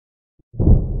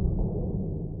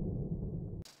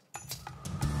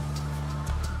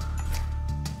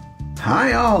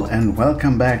Hi all, and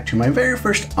welcome back to my very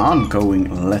first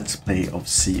ongoing Let's Play of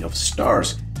Sea of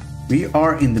Stars. We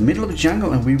are in the middle of the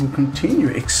jungle and we will continue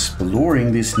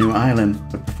exploring this new island.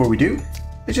 But before we do,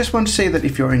 I just want to say that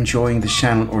if you're enjoying the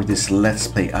channel or this Let's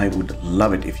Play, I would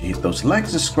love it if you hit those like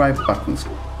and subscribe buttons.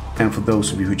 And for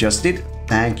those of you who just did,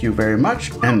 thank you very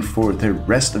much. And for the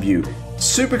rest of you,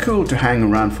 super cool to hang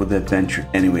around for the adventure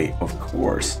anyway, of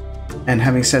course. And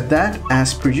having said that,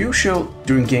 as per usual,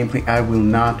 during gameplay I will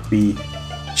not be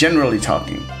generally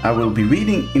talking. I will be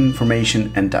reading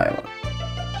information and dialogue.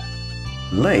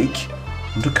 Lake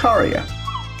Docarri.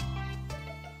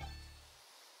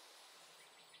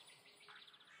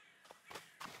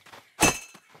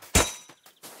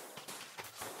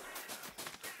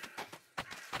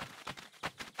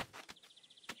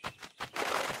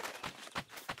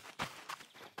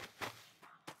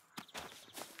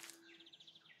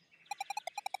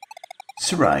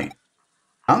 Right.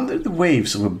 Under the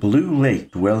waves of a blue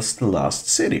lake dwells the lost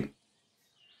city.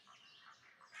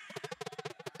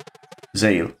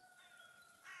 Zale.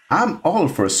 I'm all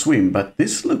for a swim, but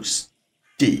this looks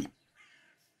deep.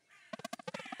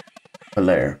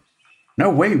 Valaire.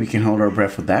 No way we can hold our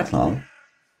breath for that long.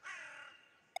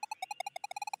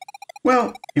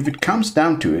 Well, if it comes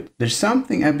down to it, there's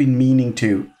something I've been meaning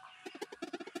to...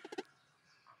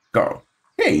 Girl.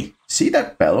 Hey, see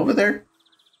that bell over there?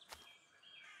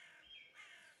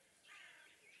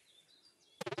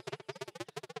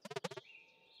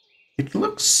 It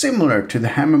looks similar to the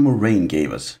hammer Moraine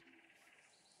gave us.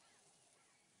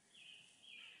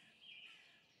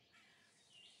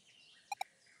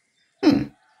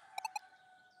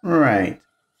 Right.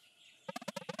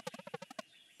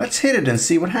 Let's hit it and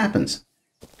see what happens.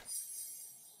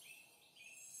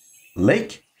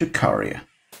 Lake Docarri.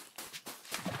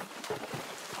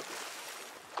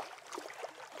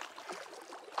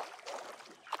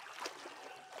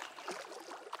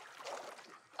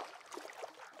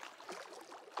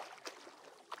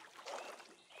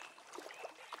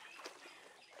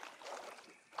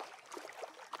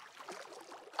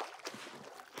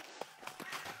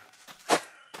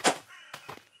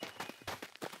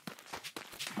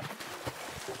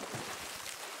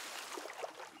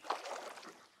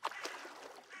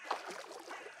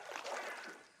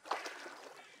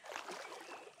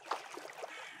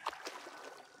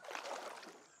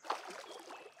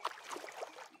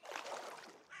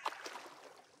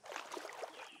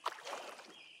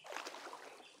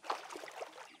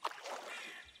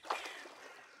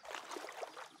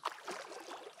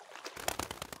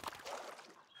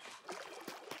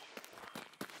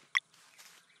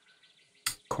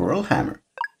 Coral hammer.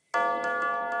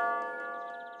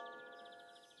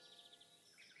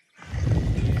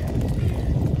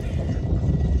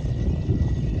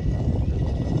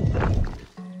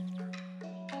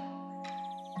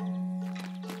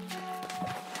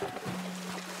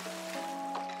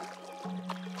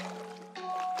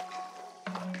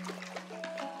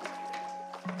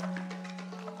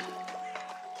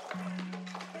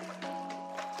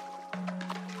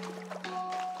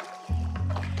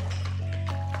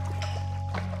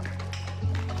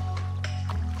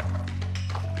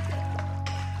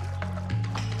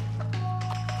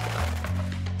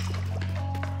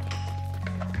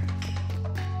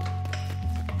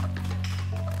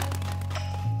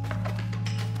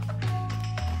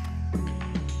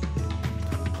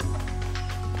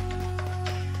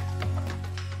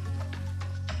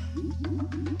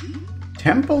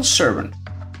 Temple Servant.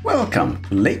 Welcome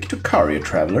to Lake Docarri,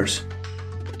 travelers.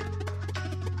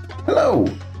 Hello,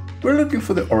 we're looking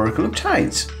for the Oracle of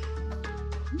Tides.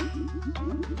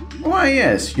 Why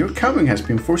yes, your coming has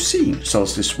been foreseen.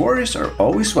 Solstice Warriors are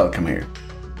always welcome here.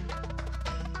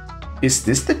 Is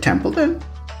this the temple then?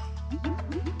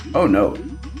 Oh no,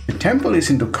 the temple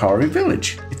is in Docarri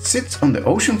Village. It sits on the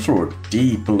ocean floor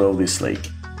deep below this lake.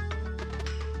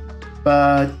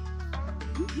 But...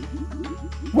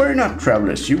 worry not,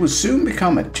 travelers, you will soon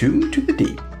become attuned to the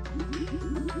deep.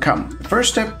 Come, the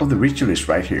first step of the ritual is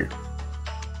right here.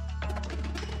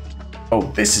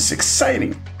 Oh, this is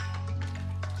exciting!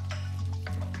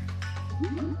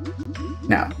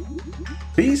 Now,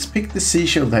 please pick the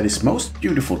seashell that is most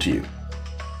beautiful to you.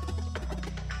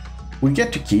 We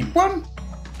get to keep one?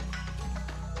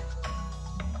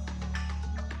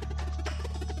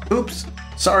 Oops,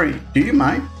 sorry, do you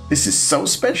mind? This is so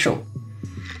special.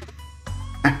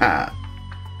 Haha.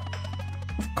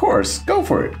 Of course, go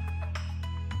for it.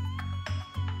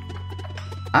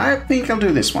 I think I'll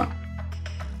do this one.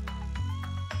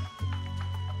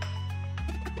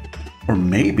 Or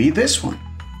maybe this one.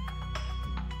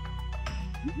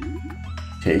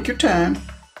 Take your time.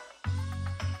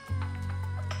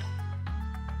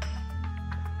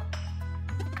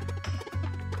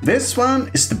 This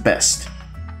one is the best.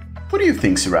 What do you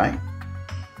think, Sarai?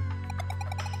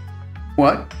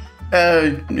 What?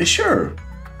 Sure.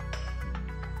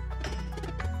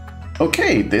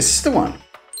 Okay, this is the one.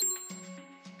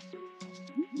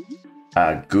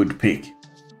 A good pick.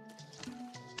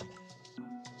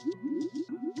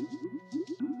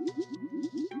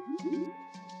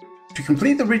 To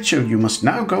complete the ritual, you must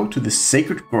now go to the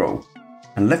sacred grove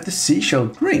and let the seashell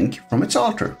drink from its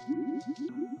altar.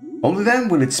 Only then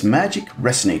will its magic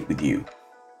resonate with you.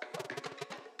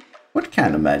 What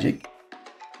kind of magic?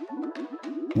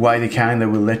 Why, the kind that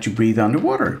will let you breathe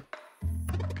underwater.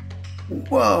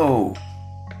 Whoa!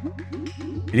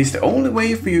 It is the only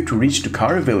way for you to reach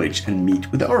Docarri Village and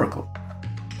meet with the Oracle.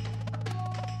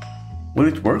 Will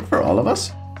it work for all of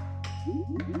us?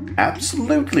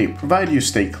 Absolutely, provided you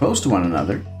stay close to one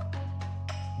another.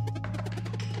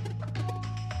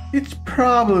 It's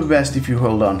probably best if you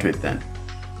hold on to it then.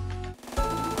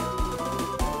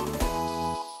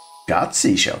 Got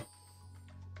seashell.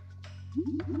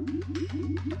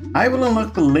 I will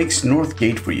unlock the lake's north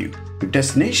gate for you. Your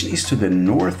destination is to the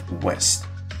northwest.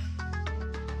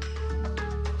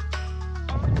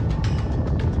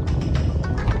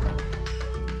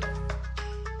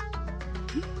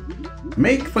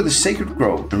 Make for the sacred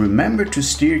grove and remember to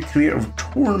steer clear of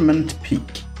Torment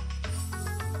Peak.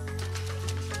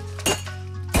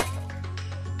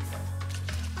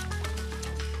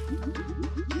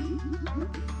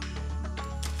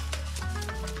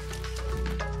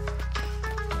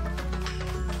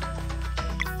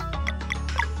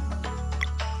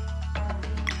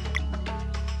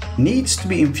 Needs to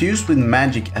be infused with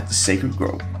magic at the sacred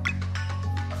grove.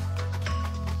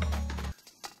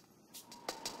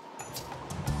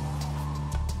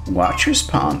 Watcher's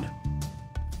Pond.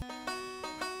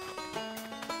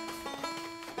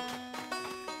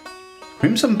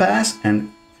 Crimson Bass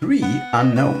and 3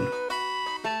 unknown.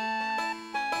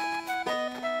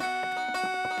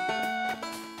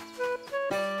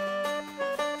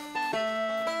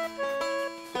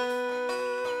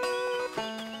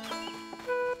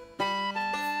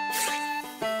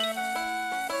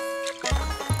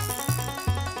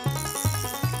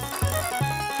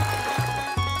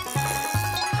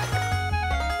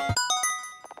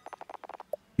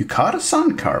 You caught a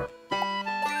sun carp.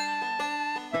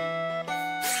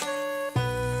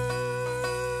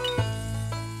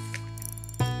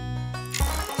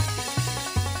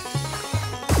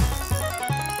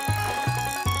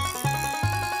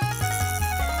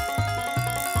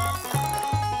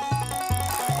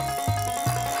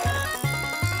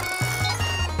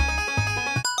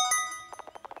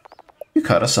 You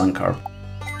caught a sun carp.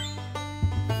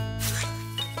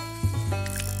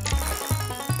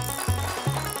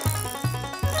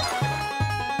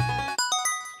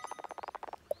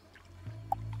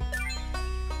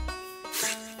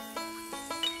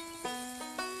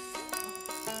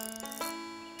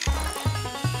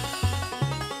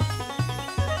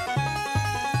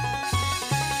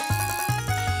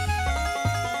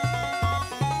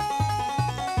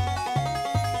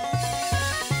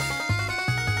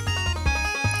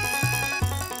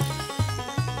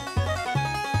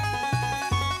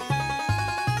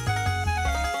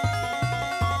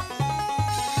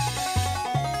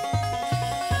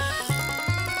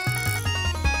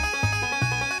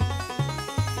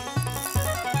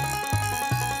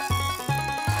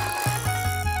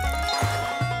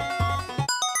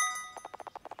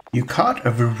 You caught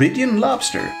a Viridian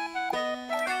lobster.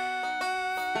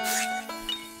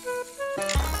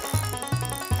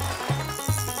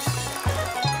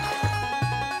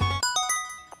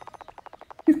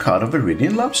 You caught a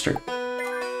Viridian lobster.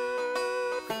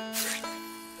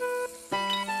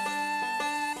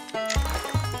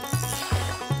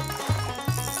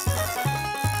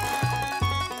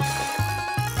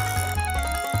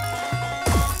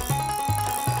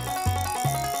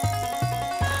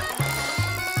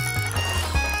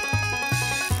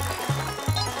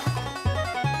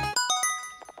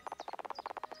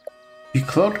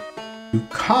 You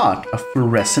caught a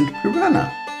fluorescent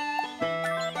piranha.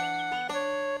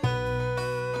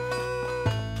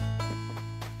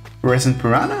 Fluorescent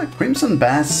piranha, crimson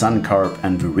bass, sun carp,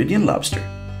 and Viridian lobster.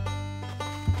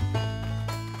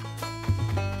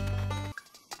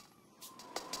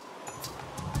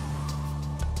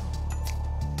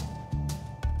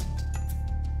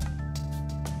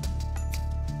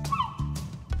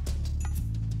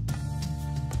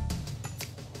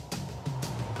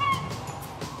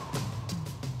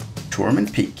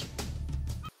 Torment Peak.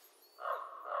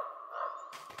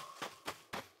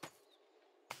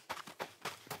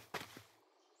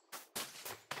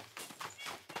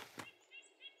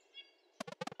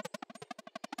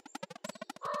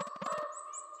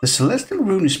 The celestial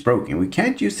rune is broken. We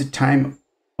can't use the time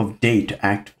of day to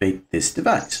activate this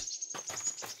device.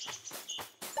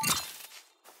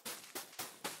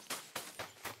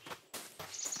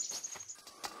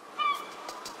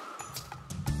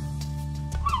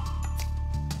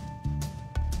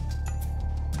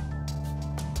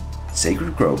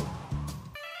 Sacred Grove.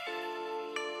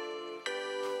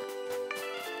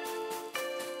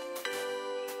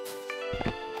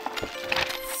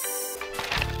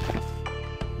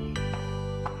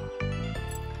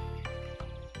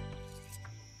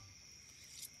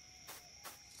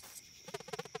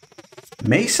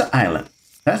 Mesa Island.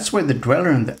 That's where the Dweller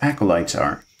and the Acolytes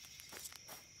are.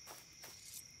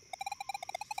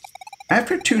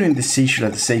 After tuning the seashell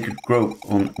at the Sacred Grove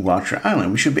on Watcher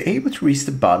Island, we should be able to reach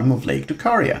the bottom of Lake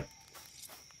Docarri.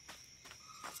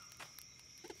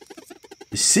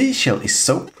 The seashell is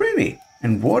so pretty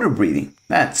and water breathing.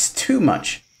 That's too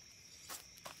much.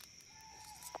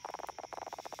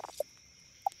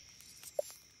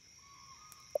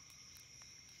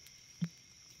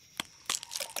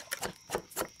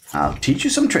 I'll teach you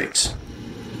some tricks.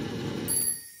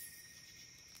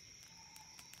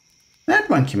 That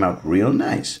one came out real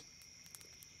nice.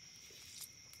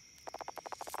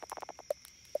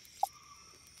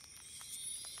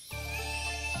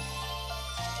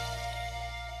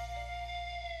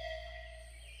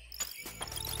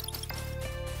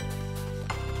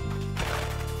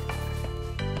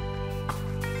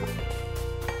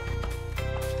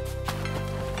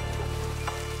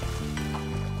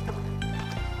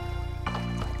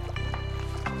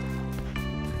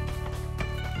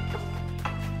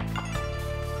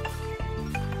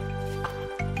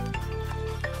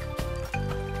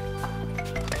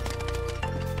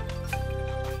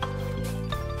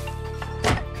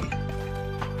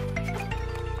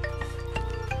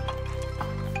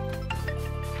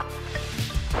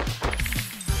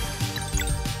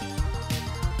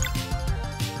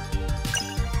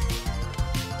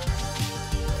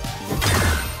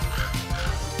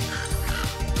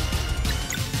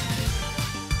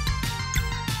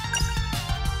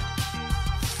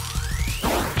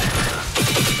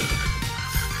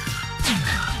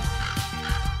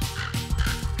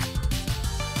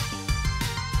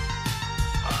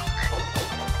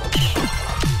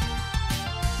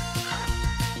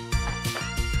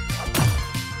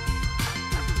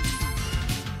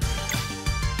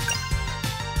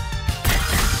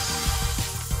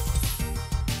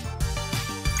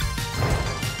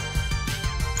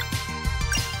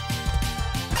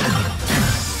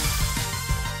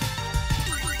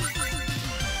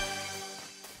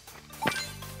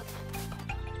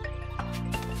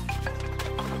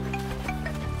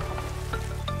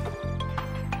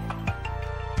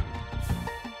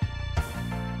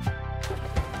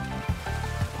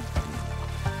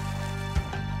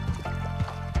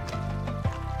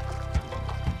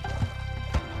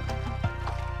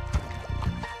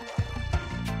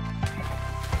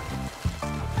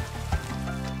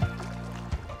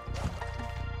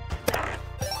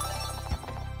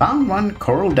 Found one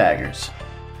coral daggers.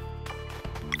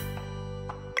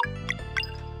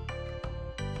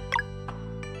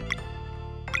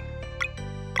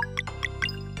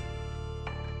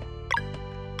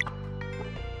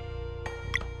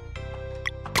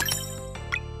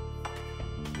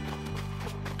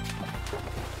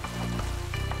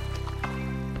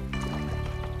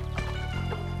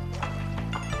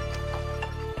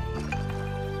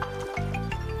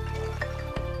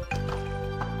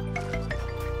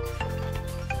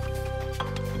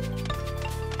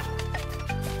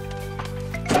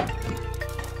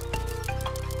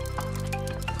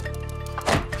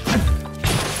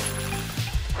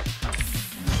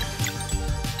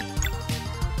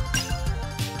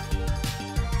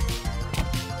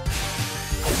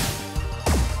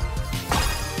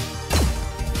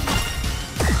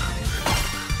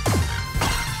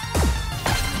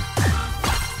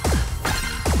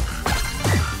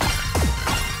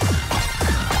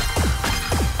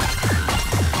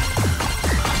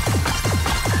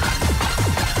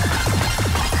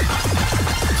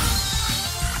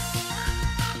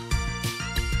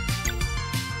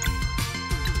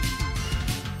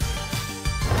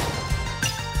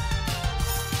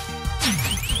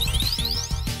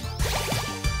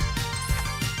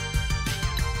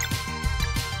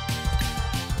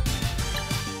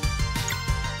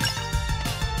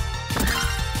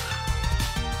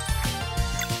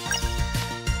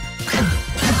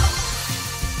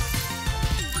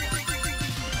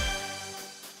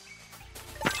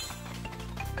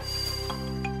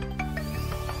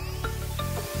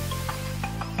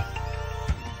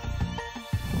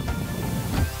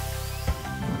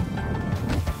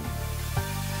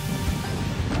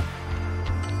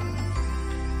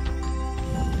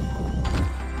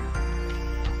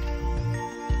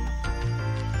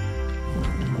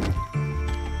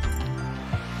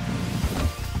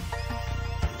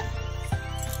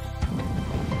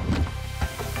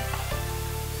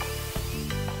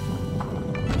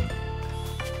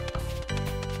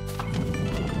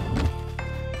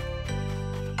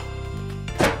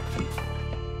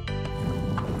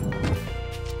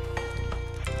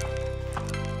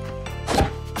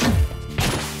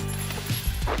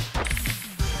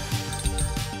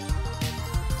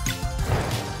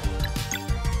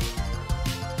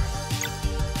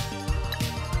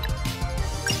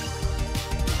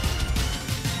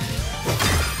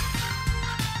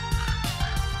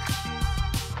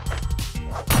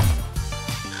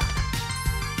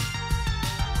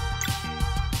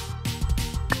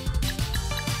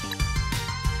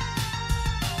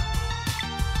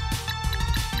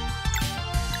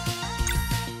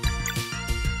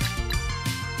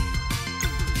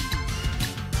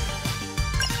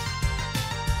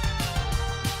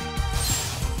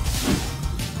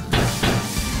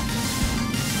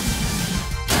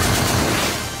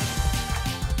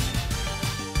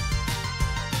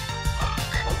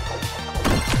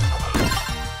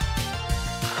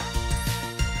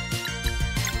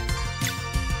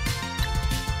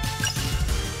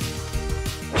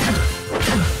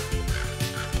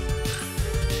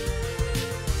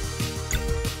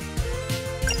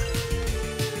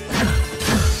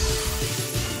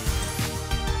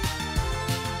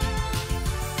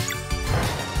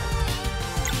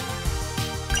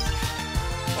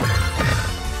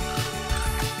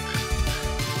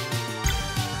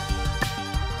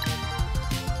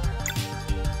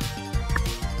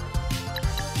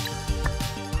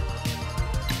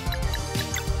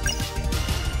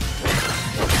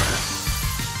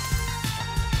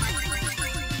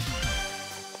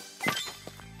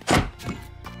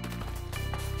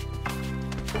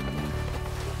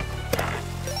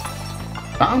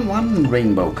 Found one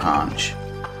Rainbow Conch.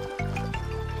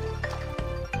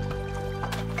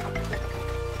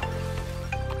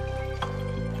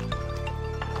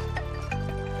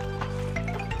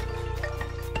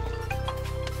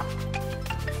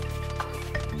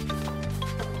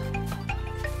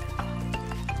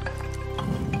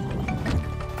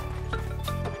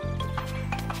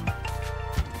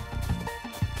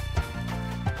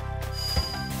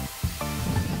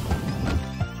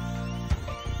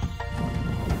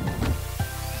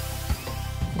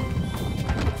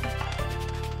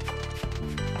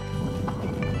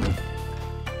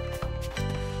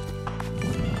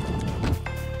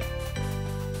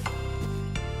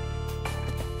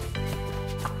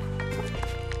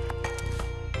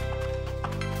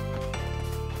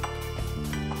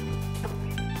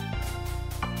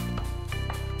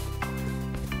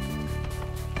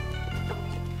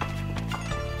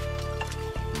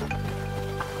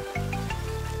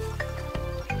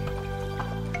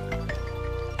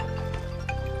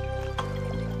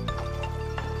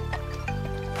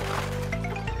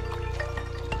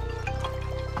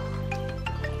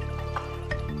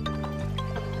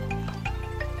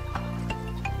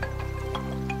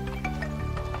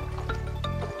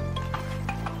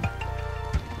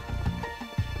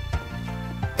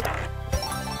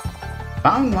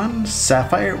 Found one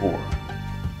sapphire ore.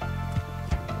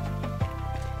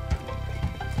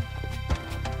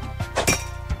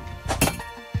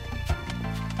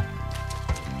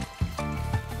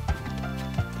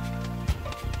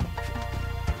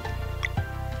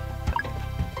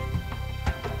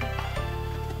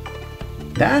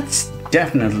 That's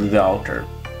definitely the altar.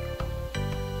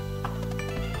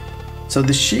 So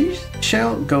the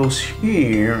shell goes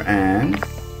here and...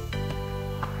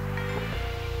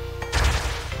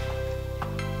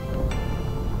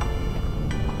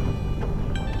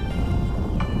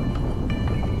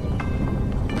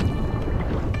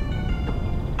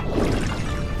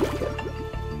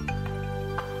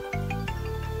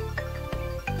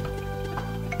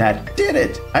 That did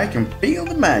it! I can feel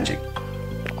the magic.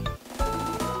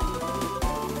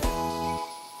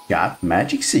 Got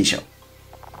magic seashell.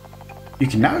 You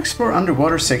can now explore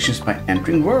underwater sections by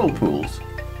entering whirlpools.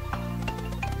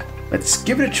 Let's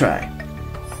give it a try.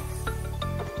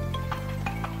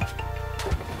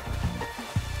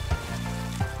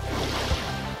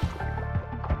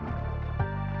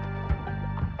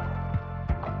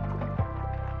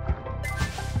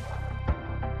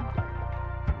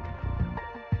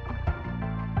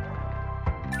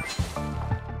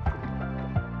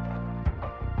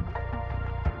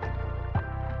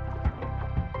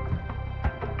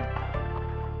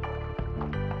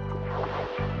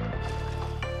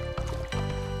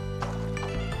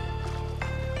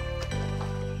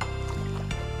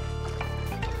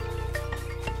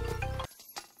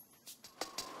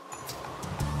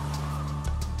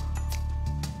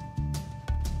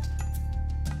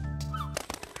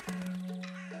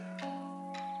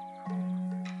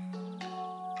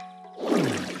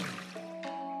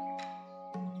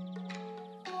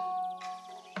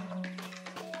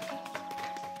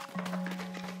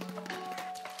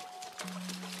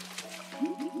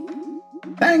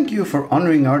 Thank you for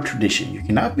honoring our tradition. You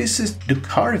can now visit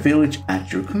Docarri Village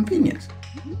at your convenience.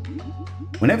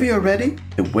 Whenever you're ready,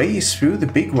 the way is through the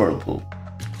big whirlpool.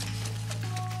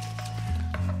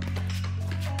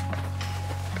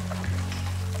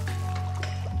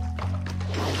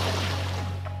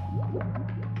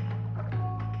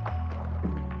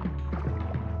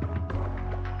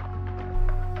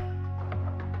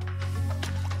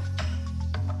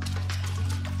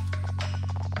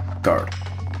 Guard.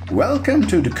 Welcome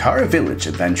to Docarri Village,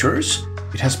 adventurers.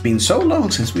 It has been so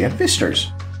long since we had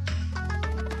visitors.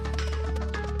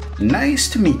 Nice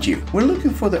to meet you. We're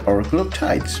looking for the Oracle of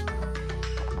Tides.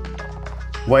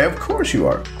 Why, of course you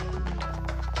are.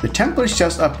 The temple is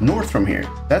just up north from here.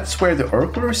 That's where the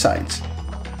Oracle resides.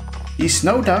 He's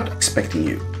no doubt expecting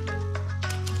you.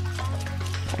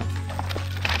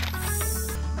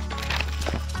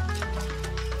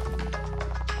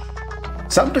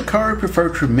 Some Docarri prefer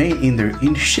to remain in their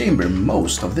inner chamber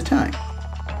most of the time.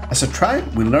 As a tribe,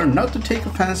 we learn not to take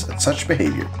offense at such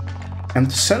behavior, and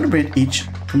to celebrate each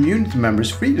community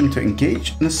member's freedom to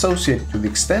engage and associate to the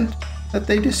extent that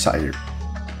they desire.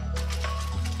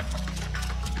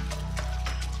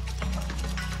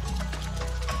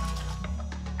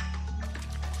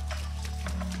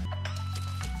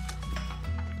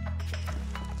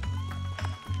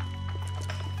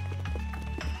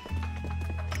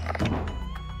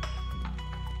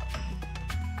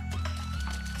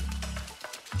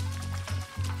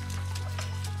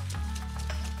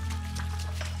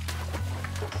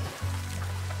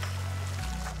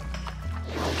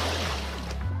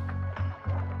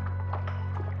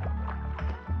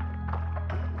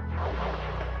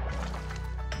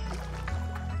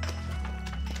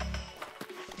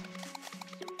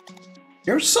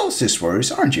 You're Solstice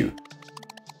Warriors, aren't you?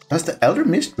 Does the Elder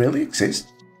Mist really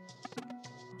exist?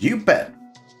 You bet.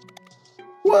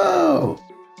 Whoa!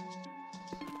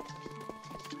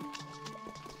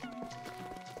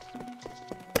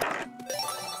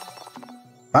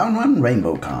 Found one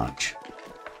Rainbow Conch.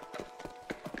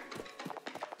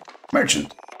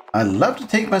 Merchant, I'd love to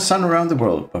take my son around the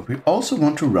world, but we also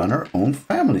want to run our own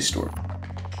family store.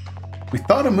 We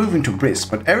thought of moving to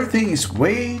Brisk, but everything is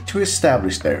way too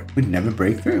established there. We'd never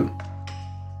break through.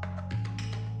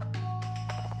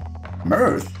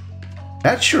 Mirth?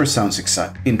 That sure sounds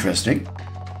interesting.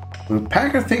 We'll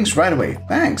pack our things right away.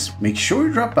 Thanks. Make sure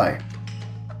you drop by.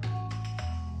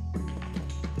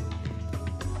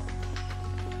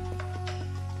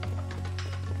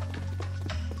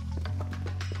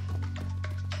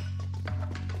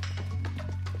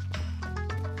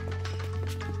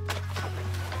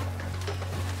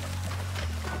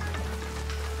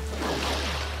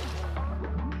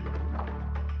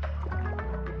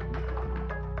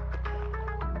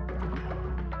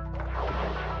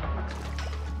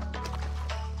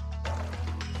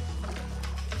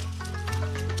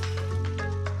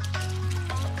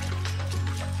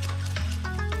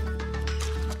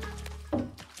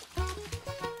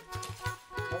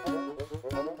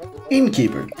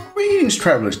 Innkeeper. Greetings,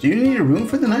 travelers. Do you need a room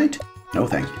for the night? No,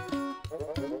 thank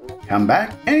you. Come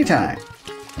back anytime.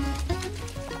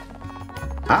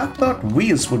 I thought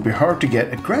wheels would be hard to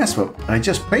get a grasp of. I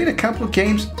just played a couple of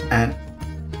games and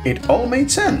it all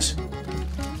made sense.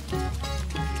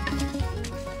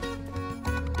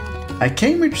 I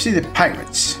came here to see the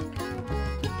pirates.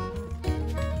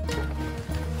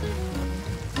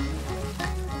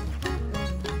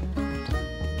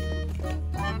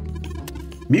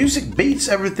 Music beats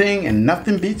everything and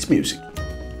nothing beats music.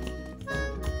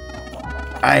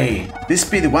 Aye, this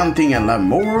be the one thing I love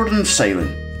more than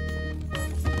sailing.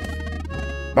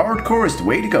 Bardcore is the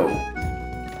way to go.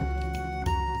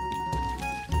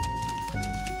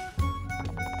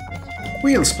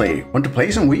 Wheels play. Want to play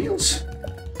some wheels?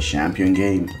 Champion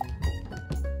game.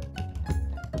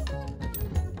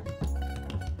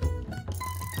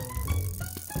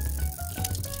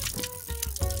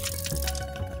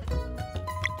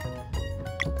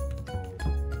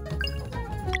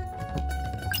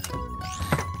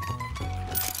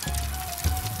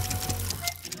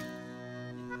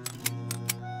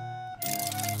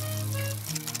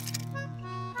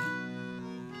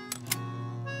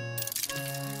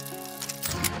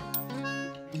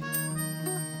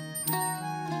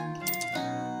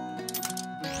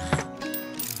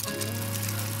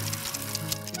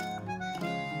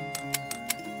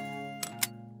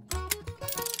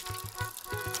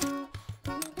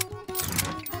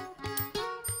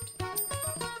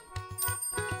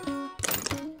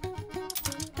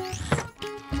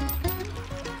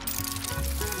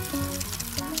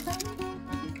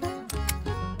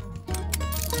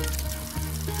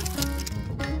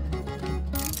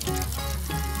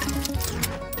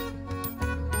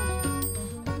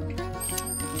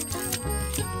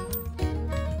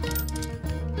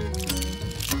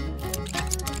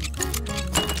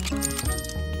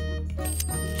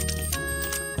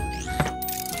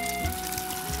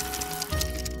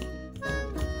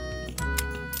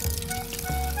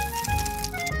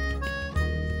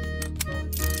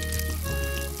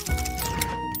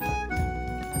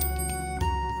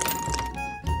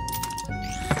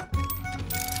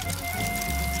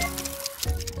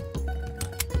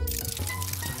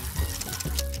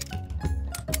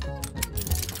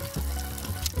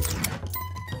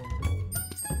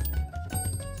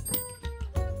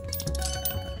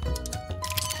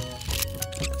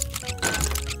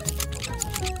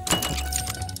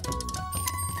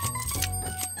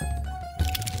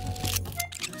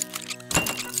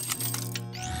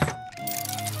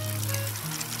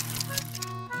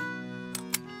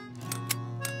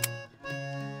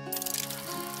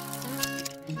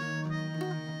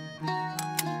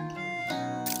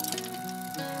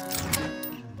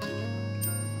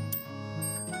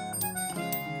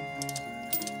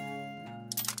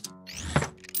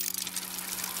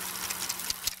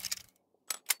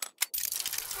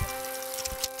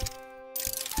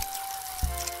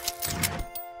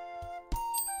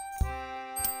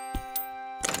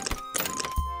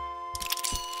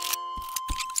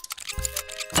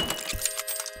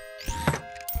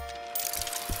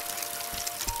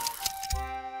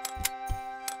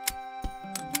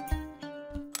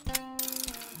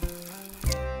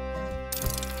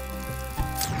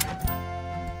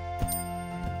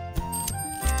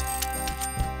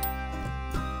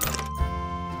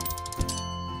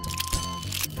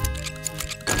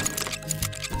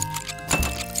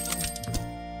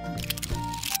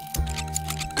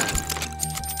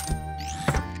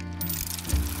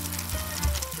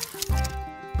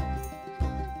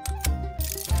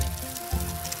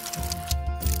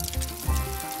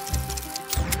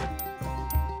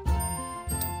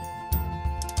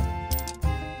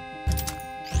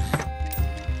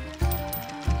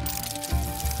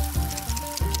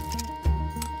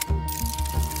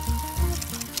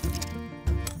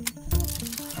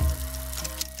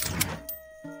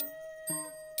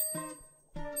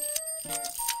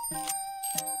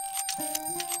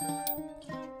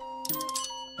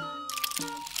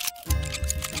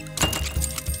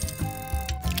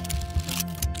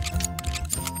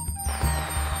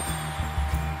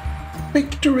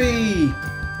 Victory!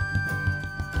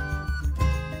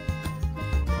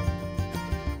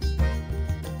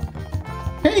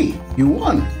 Hey, you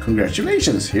won!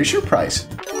 Congratulations, here's your prize.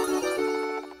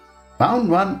 Found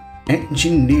one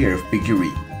engineer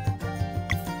figurine.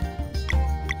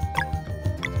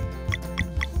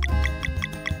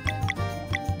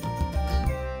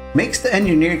 Makes the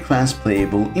engineer class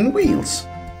playable in wheels.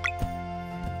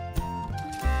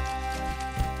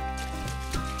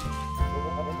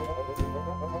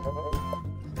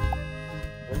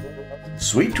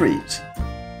 Sweet dreams.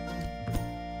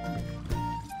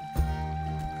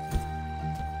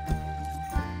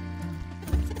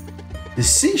 The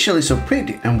seashell is so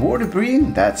pretty and water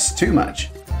breathing, that's too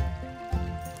much.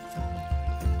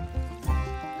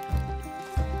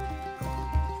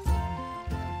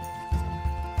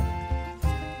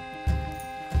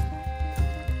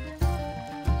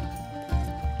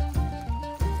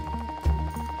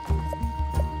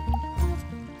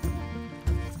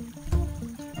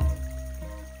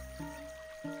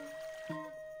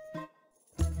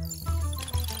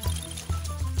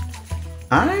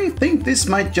 I think this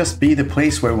might just be the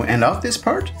place where we end off this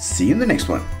part. See you in the next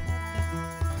one.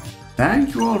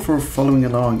 Thank you all for following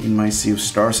along in my Sea of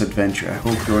Stars adventure. I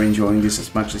hope you're enjoying this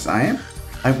as much as I am.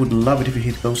 I would love it if you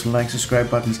hit those like, subscribe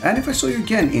buttons, and if I saw you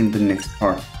again in the next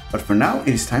part. But for now, it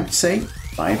is time to say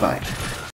bye bye.